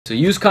So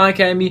use Khan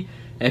Academy,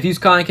 and if you use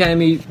Khan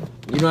Academy,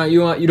 you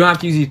don't have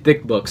to use these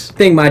thick books. I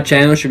think my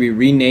channel should be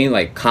renamed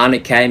like Khan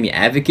Academy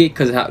Advocate,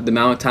 because the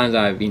amount of times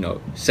I've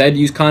said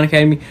use Khan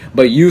Academy,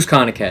 but use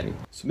Khan Academy.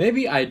 So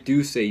maybe I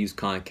do say use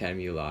Khan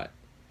Academy a lot.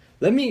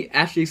 Let me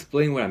actually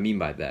explain what I mean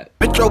by that.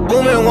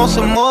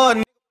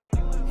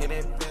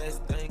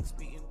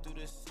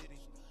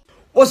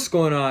 What's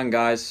going on,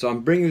 guys? So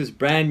I'm bringing this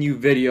brand new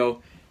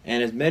video,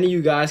 and as many of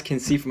you guys can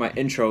see from my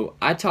intro,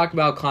 I talk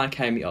about Khan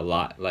Academy a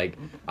lot. Like,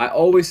 I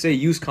always say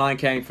use Khan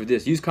Academy for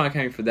this, use Khan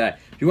Academy for that.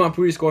 If you want to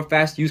improve your score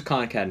fast, use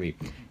Khan Academy.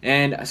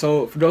 And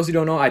so for those who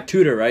don't know, I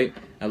tutor, right?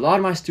 A lot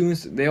of my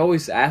students, they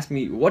always ask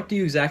me, what do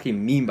you exactly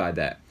mean by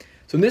that?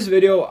 So in this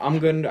video, I'm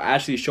going to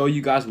actually show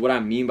you guys what I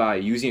mean by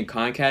using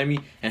Khan Academy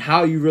and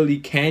how you really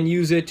can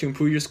use it to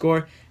improve your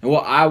score, and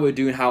what I would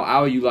do and how I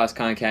would utilize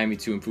Khan Academy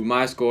to improve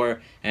my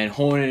score and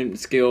hone in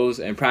skills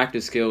and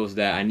practice skills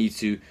that I need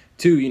to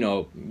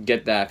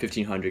get that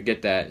 1500,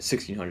 get that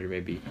 1600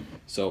 maybe.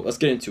 So let's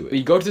get into it.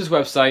 You go to this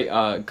website,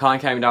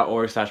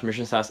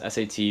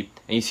 khanacademy.org/mission/SAT,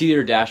 and you see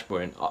your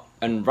dashboard.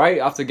 And right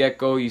off the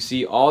get-go, you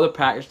see all the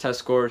practice test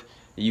scores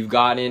that you've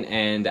gotten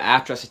and the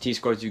after SAT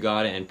scores you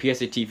got, and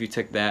PSAT if you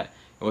took that,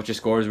 and what your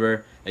scores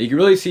were. And you can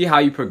really see how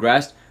you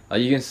progressed.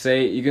 You can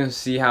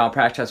see how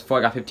practice test 4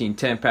 I got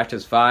 1510,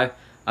 practice test 5.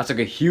 That's like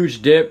a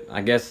huge dip.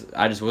 I guess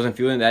I just wasn't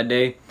feeling it that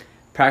day.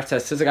 Practice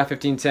test 6 I got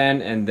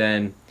 1510, and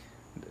then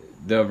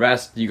the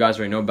rest you guys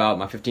already know about.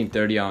 My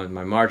 1530 on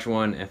my March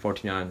one and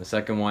 1409 on the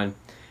second one.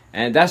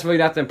 And that's really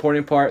not the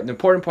important part. The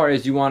important part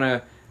is you want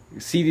to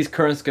see these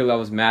current skill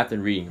levels, math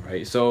and reading,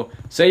 right? So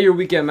say you're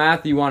weak at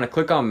math, you want to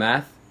click on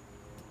math.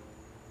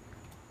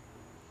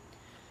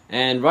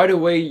 And right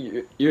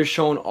away, you're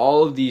shown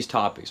all of these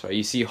topics, right?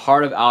 You see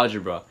Heart of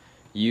Algebra,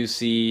 you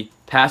see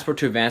Passport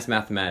to Advanced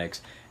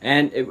Mathematics,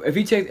 and if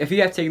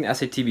you have taken the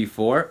SAT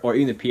before, or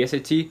even the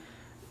PSAT,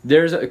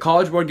 there's a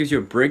College Board gives you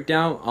a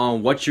breakdown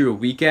on what you're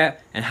weak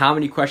at and how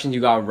many questions you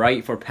got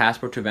right for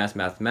Passport to Advanced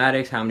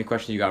Mathematics, how many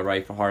questions you got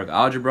right for Heart of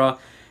Algebra.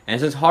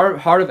 And since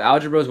Heart of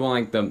Algebra is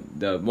one of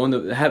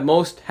the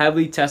most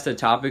heavily tested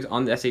topics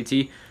on the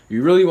SAT,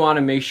 you really want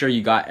to make sure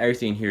you got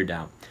everything here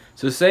down.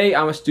 So say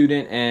I'm a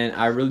student and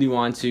I really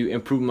want to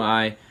improve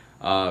my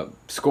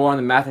score on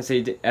the math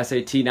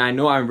SAT, and I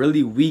know I'm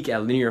really weak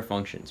at linear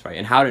functions, right,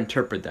 and how to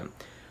interpret them.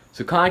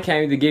 So Khan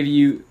Academy, they give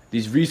you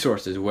these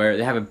resources where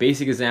they have a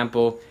basic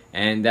example,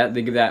 and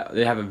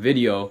they have a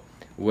video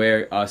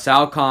where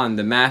Sal Khan,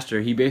 the master,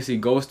 he basically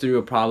goes through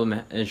a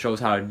problem and shows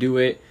how to do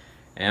it.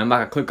 And I'm not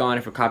gonna click on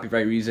it for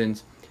copyright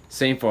reasons.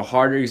 Same for a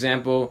harder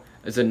example.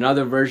 It's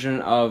another version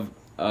of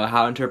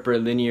how to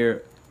interpret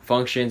linear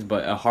functions,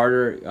 but a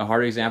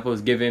harder example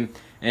is given.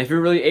 And if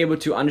you're really able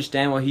to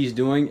understand what he's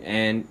doing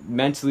and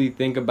mentally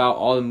think about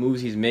all the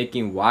moves he's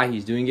making, why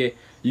he's doing it,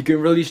 you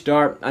can really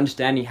start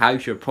understanding how you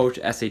should approach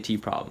SAT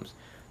problems.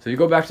 So you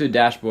go back to the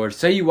dashboard,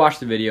 say you watch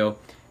the video,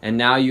 and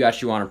now you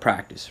actually want to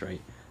practice, right?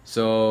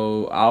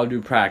 So I'll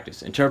do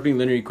practice, interpreting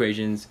linear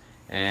equations,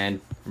 and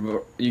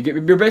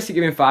you're basically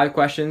given 5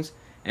 questions.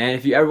 And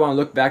if you ever want to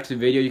look back to the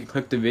video, you can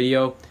click the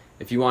video.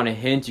 If you want a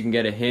hint, you can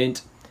get a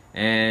hint.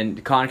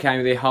 And Khan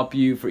Academy, they help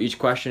you for each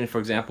question. For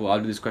example,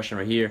 I'll do this question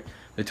right here.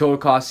 The total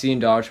cost C in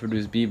dollars to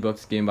produce B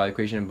books given by the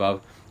equation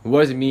above. What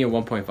does it mean in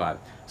 1.5?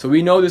 So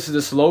we know this is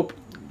a slope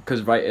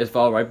because it's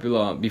followed right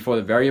before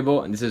the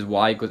variable, and this is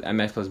y equals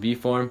mx plus b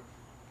form.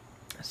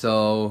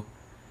 So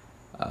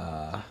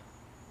yeah,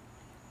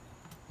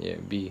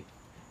 B.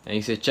 And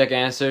you say check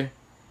answer,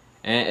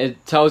 and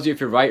it tells you if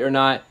you're right or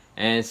not.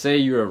 And say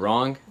you were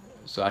wrong.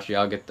 So actually,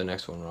 I'll get the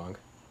next one wrong.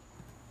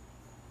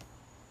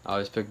 I'll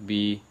just pick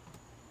B.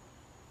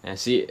 And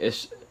see,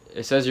 it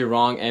says you're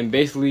wrong, and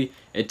basically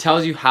it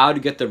tells you how to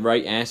get the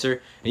right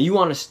answer. And you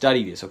want to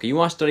study this, okay? You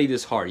want to study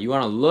this hard. You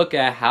want to look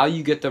at how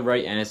you get the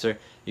right answer.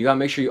 You got to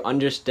make sure you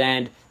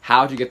understand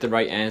how to get the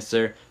right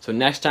answer, so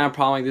next time a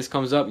problem like this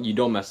comes up, you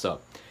don't mess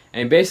up.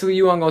 And basically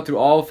you want to go through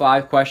all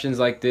 5 questions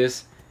like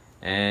this.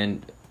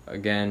 And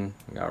again,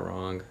 I got it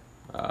wrong.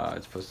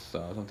 It's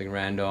something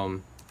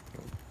random.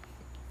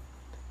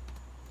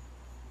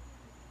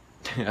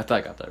 I thought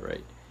I got that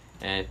right.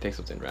 And pick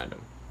something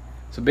random.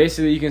 So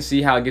basically you can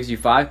see how it gives you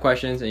 5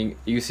 questions, and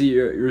you can see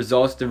your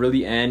results to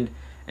really end.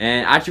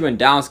 And I actually went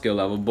down skill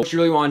level, but what you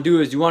really want to do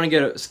is you want to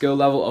get a skill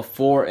level of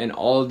 4 in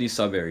all of these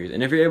sub areas.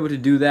 And if you're able to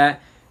do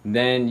that,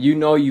 then you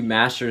know you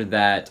mastered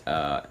that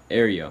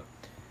area.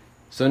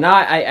 So now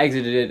I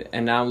exited it,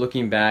 and now I'm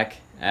looking back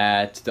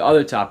at the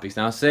other topics.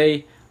 Now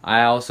say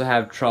I also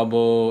have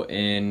trouble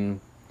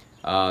in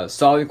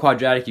solving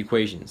quadratic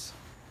equations,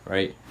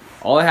 right?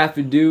 All I have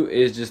to do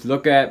is just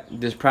look at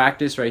this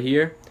practice right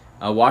here,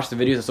 watch the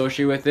videos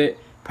associated with it,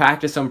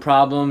 practice some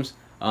problems,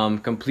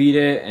 complete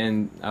it,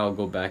 and I'll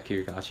go back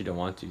here because I actually don't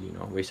want to,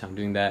 waste time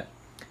doing that.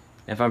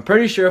 And if I'm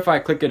pretty sure if I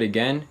click it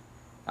again,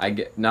 I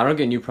don't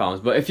get new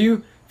problems. But if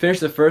you finish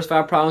the first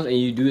 5 problems and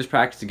you do this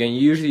practice again,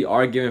 you usually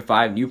are given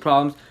 5 new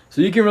problems.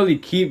 So you can really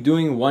keep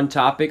doing one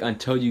topic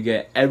until you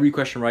get every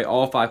question right,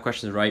 all 5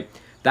 questions right.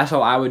 That's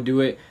how I would do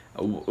it.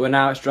 When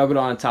I struggled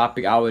on a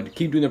topic, I would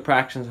keep doing the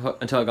practice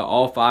until I got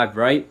all 5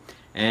 right.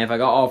 and if I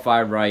got all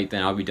 5 right,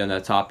 then I'll be done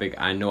that topic.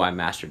 I know I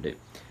mastered it.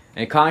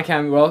 And Khan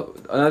Academy, well,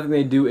 another thing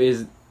they do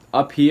is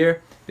up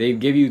here they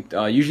give you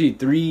usually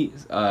 3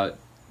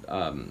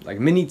 like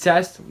mini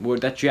tests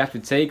that you have to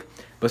take.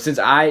 But since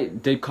I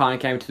did Khan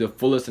Academy to the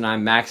fullest and I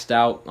maxed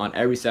out on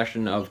every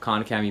section of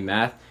Khan Academy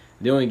math,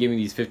 they only give me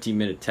these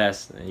 15-minute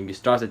tests, and you can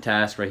start the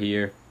task right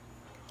here.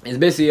 It's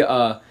basically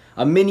a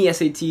mini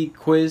SAT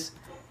quiz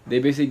they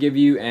basically give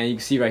you, and you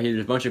can see right here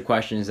there's a bunch of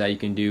questions that you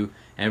can do,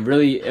 and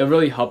it'll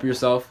really help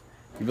yourself.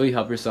 You really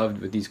help yourself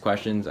with these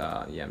questions.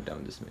 Yeah, I'm done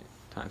with this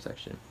time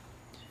section.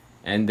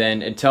 And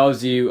then it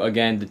tells you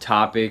again the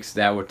topics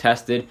that were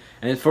tested.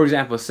 And for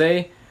example,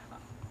 say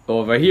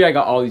over here I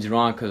got all these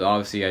wrong because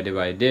obviously I did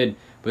what I did.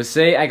 But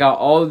say I got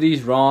all of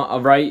these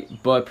wrong, right,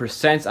 but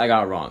percents I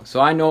got wrong. So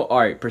I know,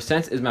 alright,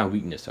 percents is my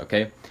weakness,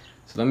 okay?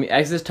 So let me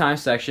exit this time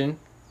section,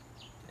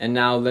 and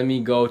now let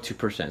me go to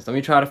percents. Let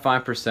me try to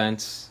find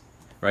percents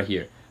right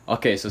here.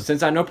 Okay, so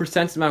since I know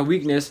percents is my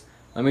weakness,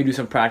 let me do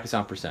some practice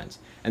on percents.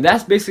 And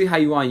that's basically how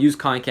you want to use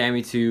Khan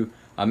Academy to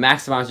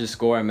maximize your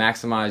score and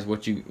maximize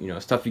what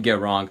stuff you get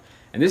wrong.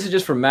 And this is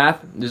just for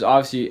math. There's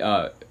obviously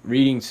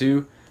reading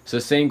too. So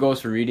the same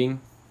goes for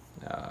reading.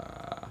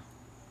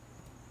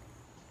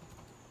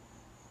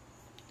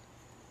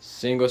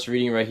 Same goes for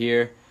reading right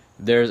here.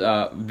 There's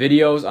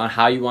videos on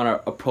how you want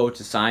to approach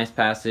a science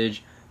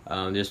passage.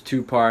 There's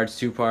 2 parts,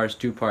 2 parts,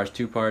 2 parts,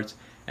 2 parts.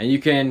 And you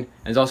can, and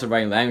there's also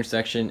writing language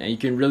section, and you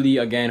can really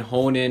again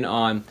hone in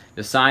on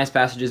the science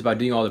passages by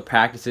doing all the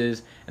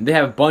practices. And they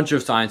have a bunch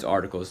of science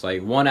articles,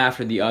 like one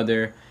after the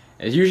other.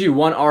 It's usually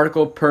 1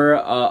 article per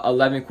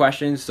 11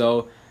 questions.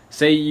 So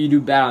say you do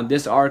bad on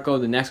this article,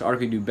 the next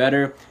article you do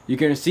better. You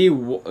can see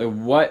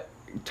what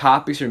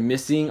topics are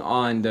missing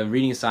on the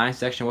reading science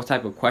section, what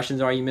type of questions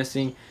are you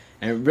missing,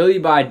 and really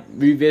by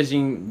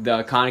revisiting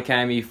the Khan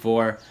Academy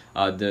for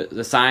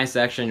the science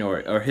section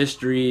or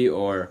history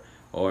or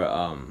what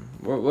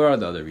are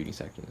the other reading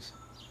sections?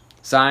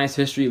 Science,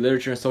 history,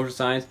 literature, and social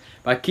science.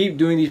 By keep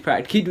doing these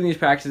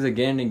practices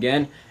again and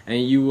again,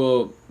 and you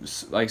will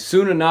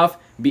soon enough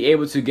be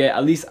able to get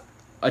at least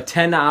a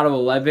 10 out of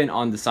 11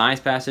 on the science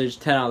passage,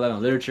 10 out of 11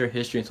 on literature,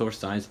 history, and social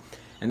science.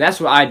 And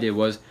that's what I did.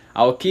 Was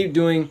I will keep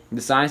doing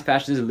the science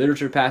passages,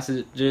 literature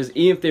passages,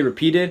 even if they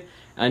repeated,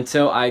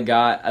 until I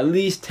got at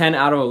least 10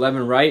 out of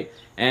 11 right.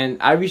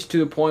 And I reached to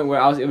the point where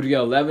I was able to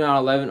get 11 out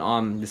of 11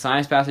 on the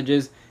science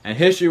passages, and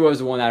history was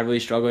the one that I really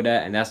struggled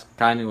at, and that's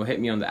kind of what hit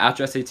me on the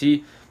after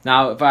SAT.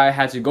 Now, if I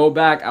had to go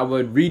back, I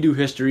would redo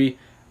history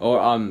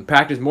or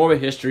practice more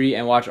with history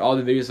and watch all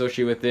the videos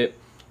associated with it,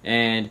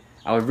 and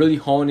I would really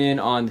hone in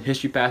on the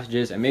history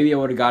passages, and maybe I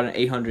would have gotten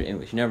 800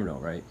 English. You never know,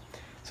 right?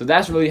 So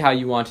that's really how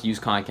you want to use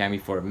Khan Academy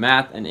for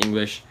math and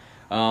English.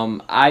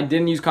 I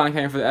didn't use Khan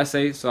Academy for the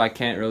essay, so I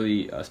can't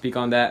really speak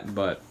on that,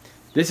 but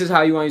this is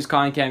how you want to use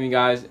Khan Academy,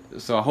 guys.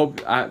 So I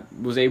hope I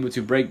was able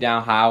to break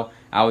down how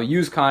I will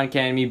use Khan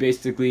Academy.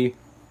 Basically,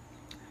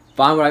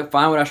 find what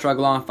I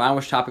struggle on, find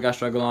which topic I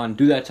struggle on,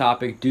 do that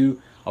topic,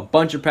 do a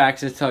bunch of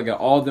practices till I get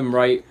all of them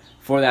right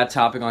for that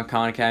topic on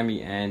Khan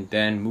Academy, and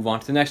then move on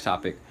to the next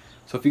topic.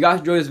 So if you guys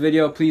enjoyed this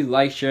video, please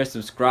like, share,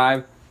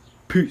 subscribe.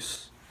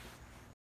 Peace.